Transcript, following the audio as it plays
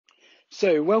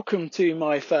So, welcome to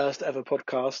my first ever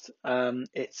podcast.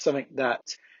 It's something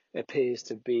that appears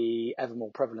to be ever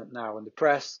more prevalent now in the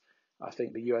press. I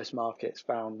think the US market's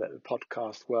found that the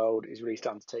podcast world is really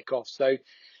starting to take off. So,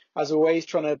 as always,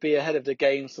 trying to be ahead of the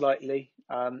game slightly.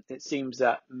 It seems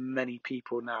that many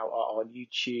people now are on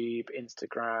YouTube,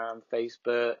 Instagram,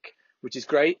 Facebook, which is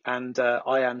great. And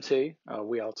I am too.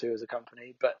 We are too as a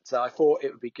company. But I thought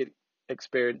it would be a good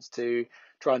experience to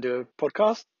try and do a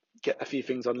podcast, get a few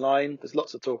things online. There's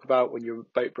lots to talk about when you're a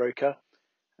boat broker,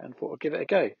 and thought I'd give it a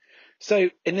go. So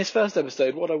in this first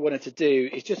episode, what I wanted to do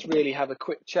is just really have a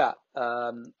quick chat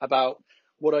about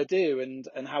what I do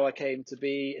and how I came to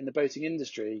be in the boating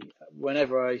industry.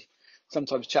 Whenever I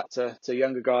sometimes chat to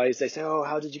younger guys, they say, "Oh,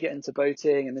 how did you get into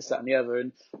boating?" and this, that, and the other.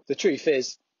 And the truth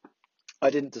is, I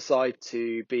didn't decide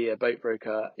to be a boat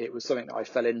broker. It was something that I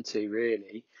fell into,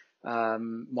 really.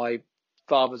 My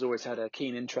father's always had a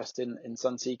keen interest in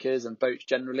Sunseekers and boats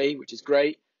generally, which is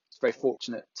great. I was very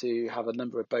fortunate to have a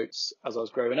number of boats as I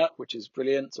was growing up, which is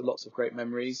brilliant. So lots of great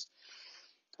memories.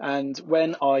 And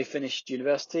when I finished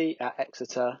university at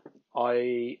Exeter,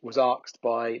 I was asked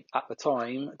by, at the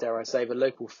time, dare I say, the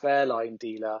local Fairline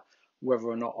dealer, whether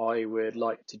or not I would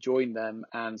like to join them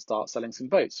and start selling some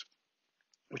boats,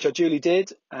 which I duly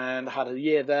did, and had a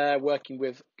year there working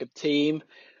with a good team,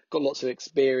 got lots of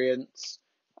experience,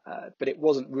 but it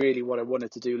wasn't really what I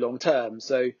wanted to do long term.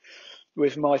 So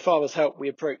with my father's help, we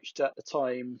approached at the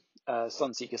time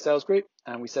Sunseeker Sales Group,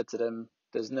 and we said to them,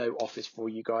 "There's no office for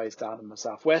you guys down in the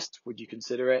southwest. Would you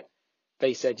consider it?"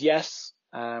 They said yes,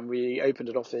 and we opened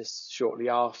an office shortly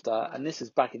after, and this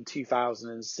is back in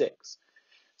 2006.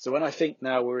 So when I think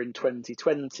now we're in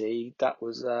 2020, that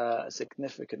was a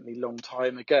significantly long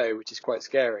time ago, which is quite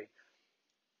scary.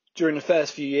 During the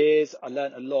first few years, I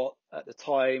learned a lot. At the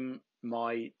time,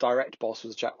 my direct boss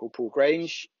was a chap called Paul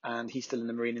Grange, and he's still in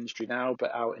the marine industry now,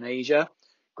 but out in Asia.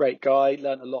 Great guy,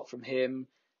 learned a lot from him.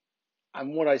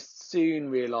 And what I soon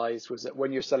realised was that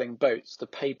when you're selling boats, the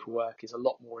paperwork is a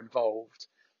lot more involved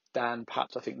than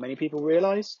perhaps I think many people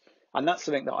realise. And that's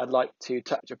something that I'd like to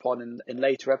touch upon in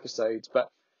later episodes. But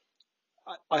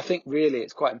I think really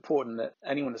it's quite important that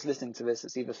anyone that's listening to this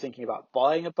that's either thinking about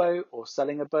buying a boat or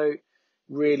selling a boat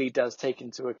really does take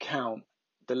into account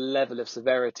the level of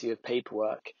severity of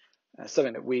paperwork,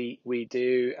 something that we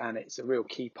do, and it's a real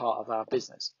key part of our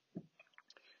business.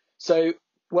 So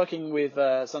working with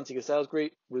Sunseeker Sales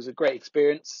Group was a great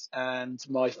experience, and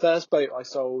my first boat I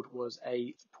sold was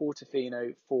a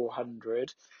Portofino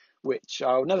 400, which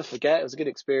I'll never forget. It was a good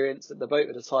experience. The boat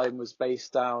at the time was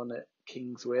based down at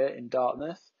Kingswear in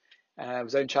Dartmouth. It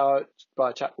was owned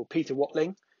by a chap called Peter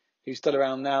Watling, who's still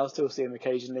around now, still see him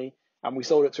occasionally. And we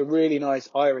sold it to a really nice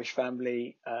Irish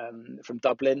family from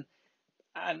Dublin,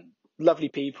 and lovely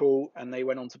people, and they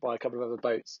went on to buy a couple of other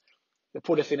boats. The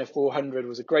Portofino 400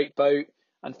 was a great boat.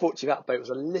 Unfortunately, that boat was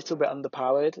a little bit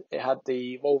underpowered. It had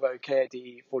the Volvo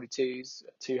KD 42s,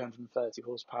 230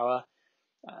 horsepower.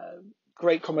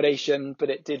 Great combination, but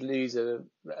it did lose a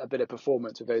bit of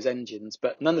performance with those engines.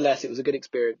 But nonetheless, it was a good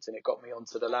experience, and it got me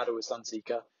onto the ladder with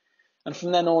Sunseeker. And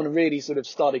from then on, really sort of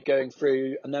started going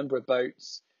through a number of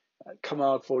boats,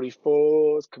 Camargue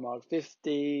 44s, Camargue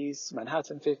 50s,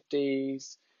 Manhattan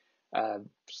 50s,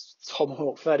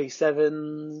 Tomahawk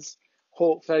 37s,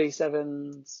 Hawk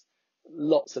 37s,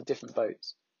 lots of different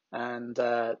boats. And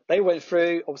they went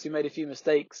through, obviously made a few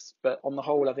mistakes, but on the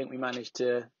whole, I think we managed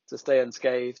to stay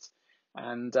unscathed.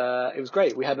 And it was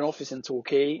great. We had an office in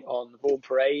Torquay on the Vaughan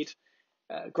Parade.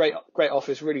 Great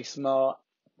office, really smart.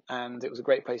 And it was a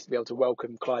great place to be able to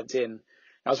welcome clients in.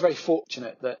 I was very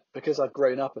fortunate that because I've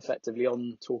grown up effectively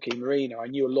on Torquay Marina, I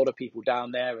knew a lot of people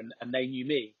down there, and they knew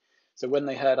me. So when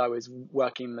they heard I was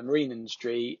working in the marine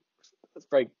industry, I was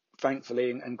very thankfully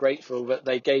and grateful that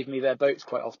they gave me their boats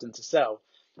quite often to sell,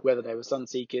 whether they were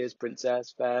Sunseekers,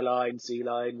 Princess, Fairline, Sea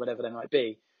Line, whatever they might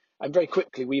be. And very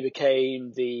quickly we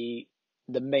became the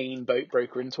main boat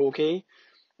broker in Torquay,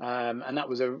 and that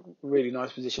was a really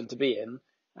nice position to be in.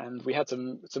 And we had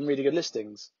some really good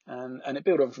listings, and it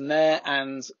built on from there,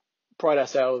 and pride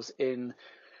ourselves in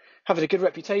having a good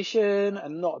reputation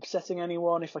and not upsetting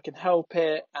anyone if I can help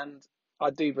it. And I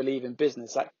do believe in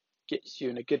business that gets you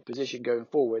in a good position going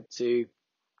forward to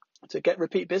get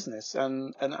repeat business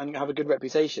and have a good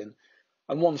reputation.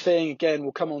 And one thing, again,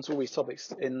 we'll come on to all these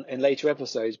topics in later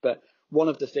episodes, but one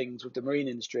of the things with the marine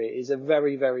industry is a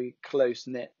very, very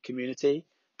close-knit community.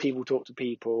 People talk to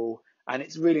people, and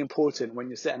it's really important when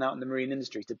you're setting out in the marine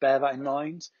industry to bear that in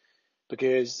mind,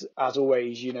 because as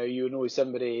always, you annoy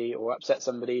somebody or upset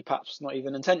somebody, perhaps not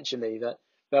even intentionally, that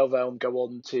they'll go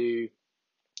on to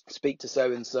speak to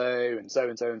so and so and so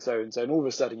and so and so and so, and all of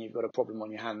a sudden you've got a problem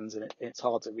on your hands, and it's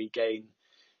hard to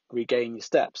regain your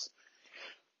steps.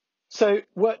 So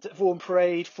worked at Vaughan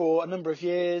Parade for a number of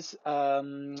years.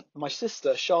 My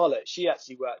sister Charlotte, she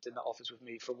actually worked in that office with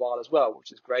me for a while as well,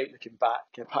 which is great. Looking back,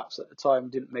 and perhaps at the time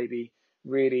didn't maybe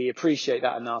really appreciate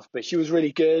that enough, but she was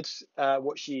really good at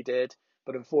what she did.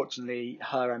 But unfortunately,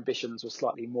 her ambitions were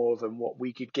slightly more than what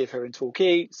we could give her in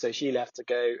Torquay, so she left to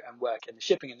go and work in the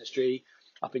shipping industry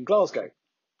up in Glasgow.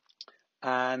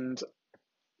 And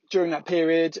during that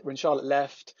period, when Charlotte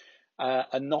left,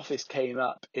 an office came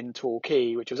up in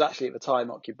Torquay, which was actually at the time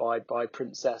occupied by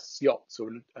Princess Yachts, or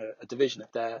a division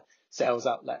of their sales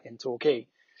outlet in Torquay.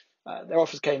 Their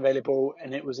office came available,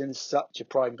 and it was in such a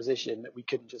prime position that we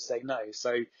couldn't just say no.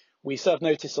 So we served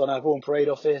notice on our Vaughan Parade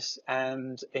office,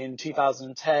 and in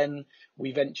 2010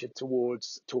 we ventured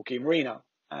towards Torquay Marina,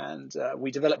 and we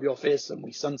developed the office and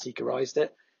we Sunseekerized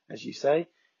it, as you say.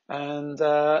 And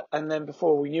then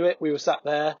before we knew it, we were sat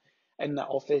there in that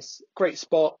office. Great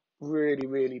spot, really,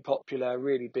 really popular,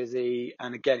 really busy.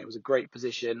 And again, it was a great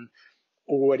position,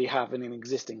 already having an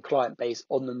existing client base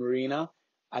on the marina,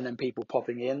 and then people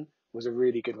popping in was a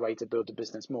really good way to build the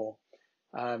business more.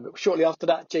 Shortly after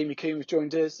that, Jamie Coombs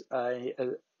joined us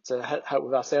to help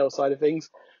with our sales side of things.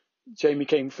 Jamie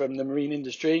came from the marine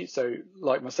industry, so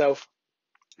like myself,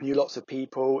 knew lots of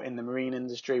people in the marine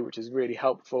industry, which is really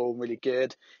helpful, really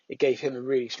good. It gave him a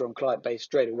really strong client base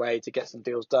straight away to get some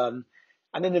deals done.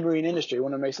 And in the marine industry,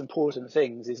 one of the most important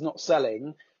things is not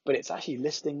selling, but it's actually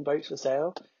listing boats for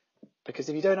sale. Because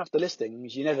if you don't have the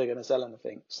listings, you're never going to sell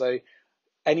anything. So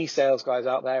any sales guys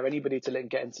out there, anybody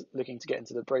looking to get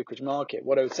into the brokerage market,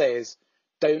 what I would say is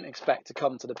don't expect to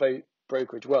come to the boat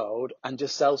brokerage world and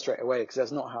just sell straight away, because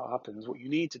that's not how it happens. What you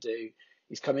need to do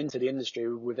is come into the industry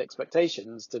with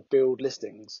expectations to build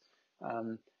listings.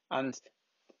 And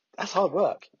that's hard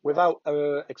work. Without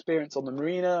experience on the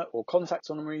marina or contacts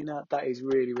on the marina, that is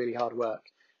really, really hard work.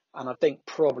 And I think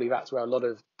probably that's where a lot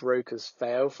of brokers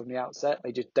fail from the outset.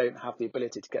 They just don't have the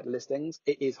ability to get the listings.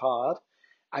 It is hard,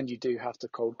 and you do have to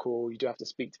cold call. You do have to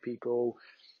speak to people.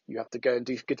 You have to go and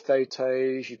do good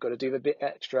photos. You've got to do a bit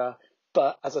extra.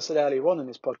 But as I said earlier on in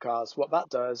this podcast, what that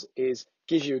does is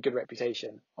gives you a good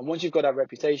reputation. And once you've got that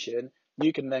reputation,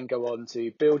 you can then go on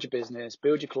to build your business,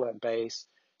 build your client base.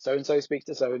 So-and-so speaks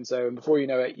to so-and-so. And before you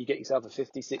know it, you get yourself a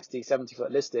 50, 60,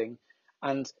 70-foot listing.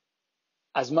 And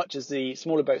as much as the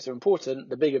smaller boats are important,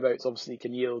 the bigger boats obviously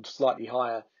can yield slightly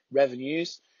higher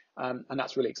revenues. And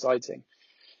that's really exciting.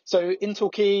 So in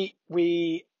Torquay,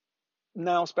 we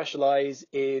now specialise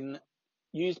in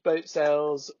used boat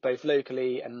sales, both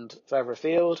locally and further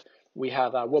afield. We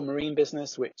have our One Marine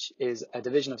business, which is a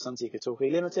division of Sunseeker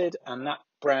Torquay Limited, and that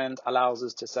brand allows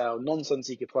us to sell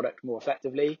non-Sunseeker product more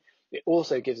effectively. It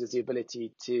also gives us the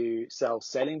ability to sell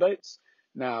sailing boats.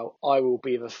 Now, I will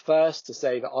be the first to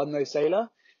say that I'm no sailor.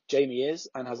 Jamie is,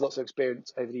 and has lots of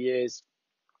experience over the years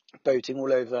boating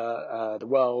all over the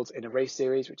world in a race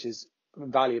series, which is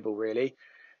valuable, really.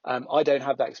 I don't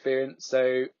have that experience,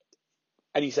 so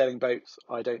any sailing boats,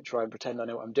 I don't try and pretend I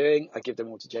know what I'm doing. I give them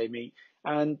all to Jamie.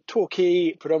 And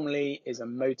Torquay predominantly is a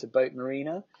motorboat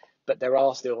marina, but there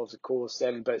are still, of course,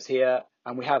 sailing boats here,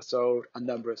 and we have sold a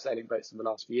number of sailing boats in the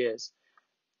last few years.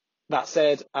 That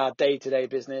said, our day-to-day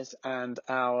business and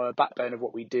our backbone of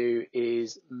what we do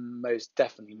is most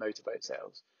definitely motorboat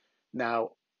sales.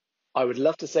 Now, I would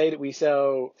love to say that we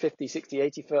sell 50, 60,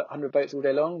 80 foot, 100 boats all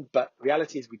day long, but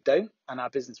reality is we don't, and our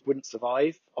business wouldn't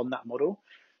survive on that model.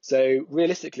 So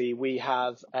realistically, we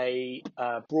have a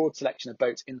broad selection of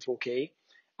boats in Torquay,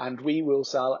 and we will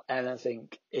sell anything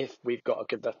if we've got a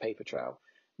good enough paper trail.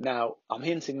 Now, I'm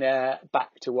hinting there back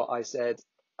to what I said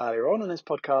earlier on in this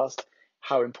podcast,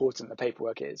 how important the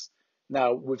paperwork is.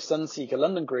 Now, with Sunseeker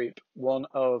London Group, one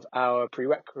of our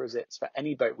prerequisites for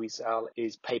any boat we sell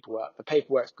is paperwork. The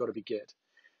paperwork's got to be good.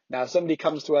 Now, if somebody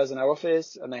comes to us in our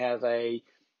office and they have a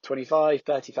 25,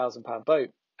 30,000 pound boat,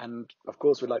 and of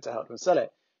course we'd like to help them sell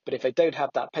it, but if they don't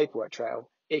have that paperwork trail,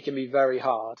 it can be very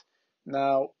hard.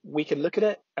 Now, we can look at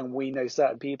it, and we know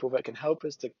certain people that can help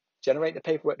us to generate the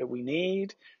paperwork that we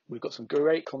need. We've got some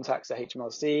great contacts at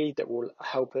HMRC that will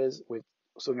help us with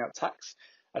sorting out tax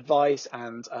advice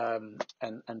and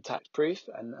tax proof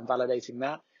and validating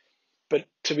that. But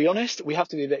to be honest, we have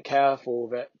to be a bit careful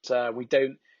that we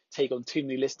don't take on too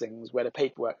many listings where the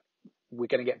paperwork, we're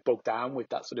going to get bogged down with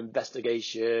that sort of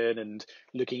investigation and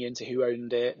looking into who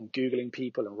owned it and Googling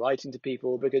people and writing to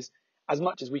people, because as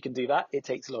much as we can do that, it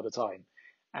takes a lot of time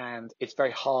and it's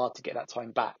very hard to get that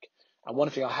time back. And one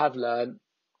thing I have learned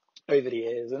over the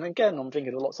years, and again, I'm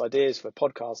thinking of lots of ideas for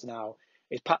podcasts now,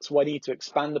 is perhaps we need to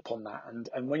expand upon that.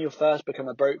 And when you first become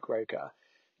a boat broker,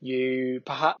 you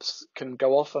perhaps can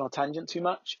go off on a tangent too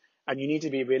much, and you need to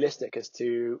be realistic as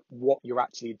to what you're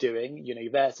actually doing. You know,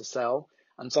 you're there to sell,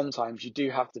 and sometimes you do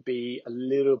have to be a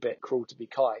little bit cruel to be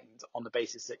kind on the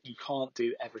basis that you can't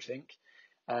do everything.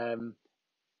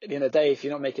 At the end of the day, if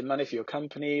you're not making money for your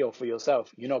company or for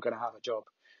yourself, you're not going to have a job.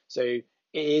 So it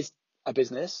is a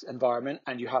business environment,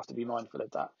 and you have to be mindful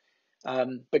of that.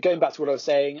 But going back to what I was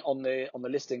saying on the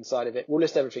listing side of it, we'll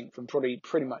list everything from probably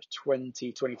pretty much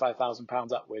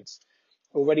 £25,000 upwards.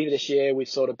 Already this year, we've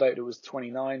sold a boat that was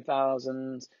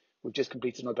 29,000. We've just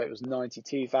completed on a boat that was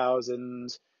 92,000.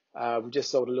 We've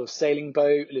just sold a little sailing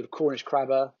boat, a little Cornish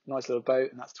crabber, nice little boat,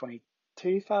 and that's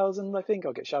 22,000, I think.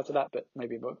 I'll get shouted at, but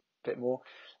maybe a bit more.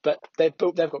 But they've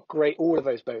got great, all of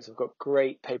those boats have got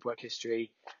great paperwork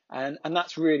history, and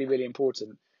that's really, really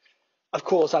important. Of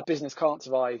course, our business can't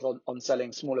survive on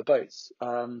selling smaller boats.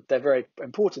 They're very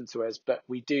important to us, but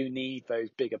we do need those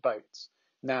bigger boats.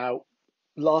 Now,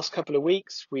 last couple of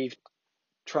weeks, we've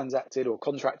transacted or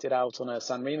contracted out on a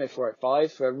San Remo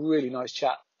 405 for a really nice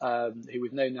chap who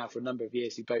we've known now for a number of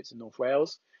years, who boats in North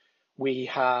Wales. We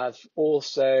have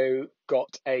also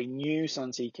got a new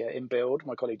Sunseeker in build.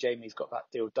 My colleague Jamie's got that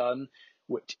deal done,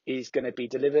 which is going to be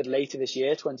delivered later this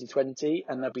year, 2020.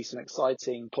 And there'll be some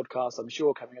exciting podcasts, I'm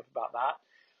sure, coming up about that.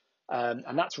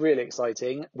 And that's really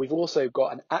exciting. We've also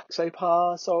got an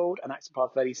Axopar sold, an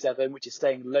Axopar 37, which is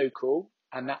staying local.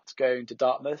 And that's going to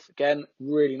Dartmouth. Again,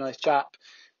 really nice chap.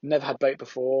 Never had boat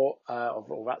before of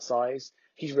that size.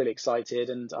 He's really excited,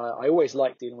 and I always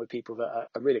like dealing with people that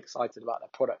are really excited about their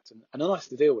product and are nice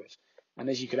to deal with.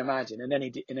 And as you can imagine,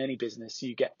 in any business,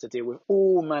 you get to deal with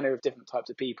all manner of different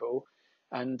types of people,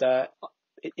 and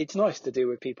it's nice to deal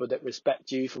with people that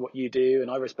respect you for what you do, and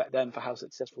I respect them for how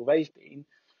successful they've been.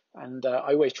 And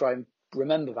I always try and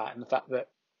remember that, and the fact that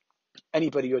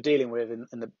anybody you're dealing with in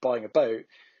buying a boat,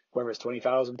 whether it's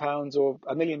 £20,000 or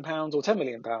 £1 million or £10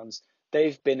 million,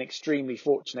 they've been extremely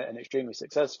fortunate and extremely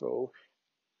successful.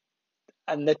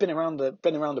 And they've been around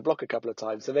the block a couple of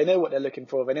times, so they know what they're looking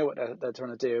for. They know what they're trying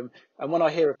to do. And when I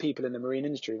hear of people in the marine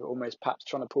industry that are almost perhaps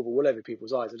trying to pull the wool over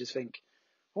people's eyes, I just think,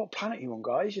 what planet are you on,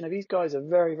 guys? You know, these guys are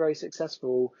very, very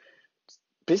successful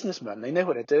businessmen. They know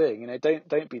what they're doing. You know,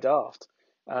 don't be daft.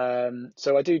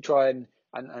 So I do try and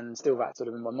still that sort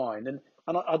of in my mind. And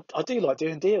I do like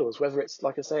doing deals, whether it's,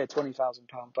 like I say, a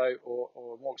 £20,000 boat or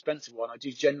a more expensive one. I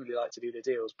do generally like to do the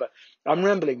deals. But I'm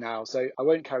rambling now, so I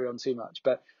won't carry on too much.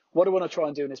 But what I want to try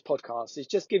and do in this podcast is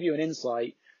just give you an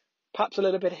insight, perhaps a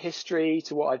little bit of history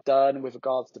to what I've done with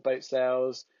regards to boat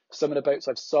sales, some of the boats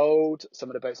I've sold, some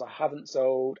of the boats I haven't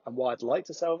sold, and why I'd like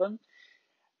to sell them.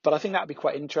 But I think that'd be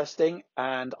quite interesting,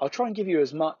 and I'll try and give you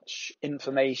as much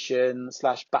information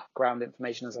 / background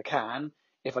information as I can.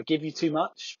 If I give you too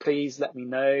much, please let me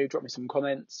know, drop me some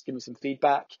comments, give me some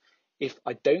feedback. If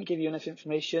I don't give you enough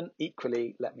information,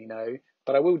 equally let me know,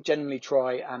 but I will generally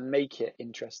try and make it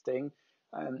interesting.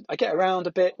 I get around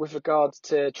a bit with regards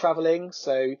to traveling,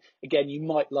 so again, you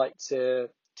might like to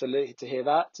hear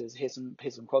that, to hear some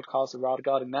podcasts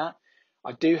regarding that.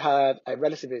 I do have a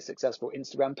relatively successful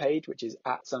Instagram page, which is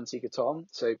at SunseekerTom,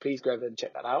 so please go over and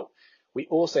check that out. We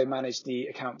also manage the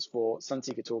accounts for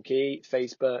Sunseeker Torquay,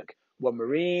 Facebook, One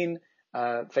Marine,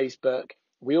 Facebook.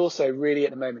 We also really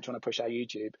at the moment trying to push our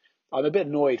YouTube. I'm a bit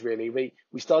annoyed really. We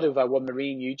started with our One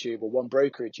Marine YouTube or One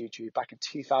Brokerage YouTube back in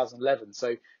 2011,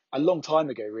 so a long time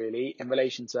ago really, in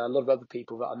relation to a lot of other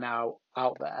people that are now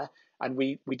out there. And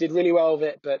we did really well with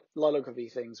it, but like of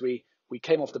these things, we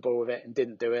came off the ball with it and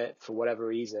didn't do it for whatever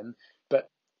reason. But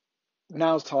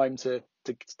now's time to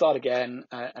start again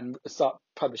and start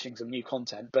publishing some new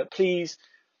content. But please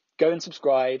go and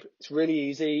subscribe. It's really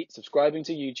easy. Subscribing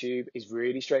to YouTube is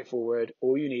really straightforward.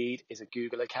 All you need is a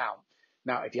Google account.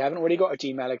 Now, if you haven't already got a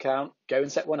Gmail account, go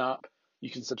and set one up. You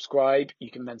can subscribe.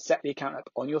 You can then set the account up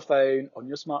on your phone, on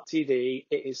your smart TV.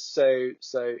 It is so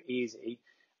easy.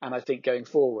 And I think going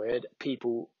forward,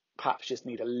 people perhaps just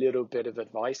need a little bit of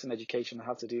advice and education on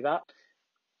how to do that.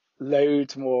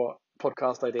 Loads more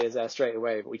podcast ideas there straight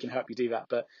away, but we can help you do that.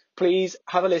 But please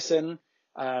have a listen.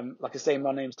 Like I say,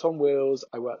 my name's Tom Wills.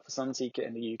 I work for Sunseeker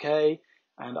in the UK,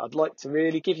 and I'd like to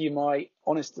really give you my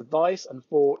honest advice and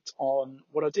thoughts on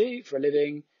what I do for a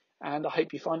living, and I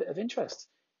hope you find it of interest.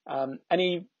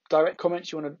 Any direct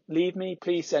comments you want to leave me,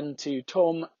 please send to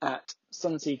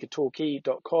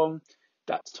tom@sunseekertorquay.com.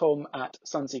 That's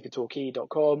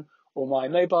tom@sunseekertorquay.com, or my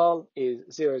mobile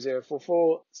is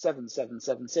 0044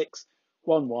 7776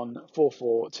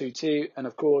 114422, and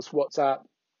of course WhatsApp,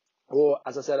 or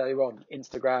as I said earlier on,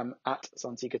 Instagram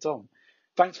 @SunseekerTom.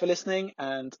 Thanks for listening,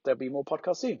 and there'll be more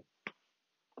podcasts soon.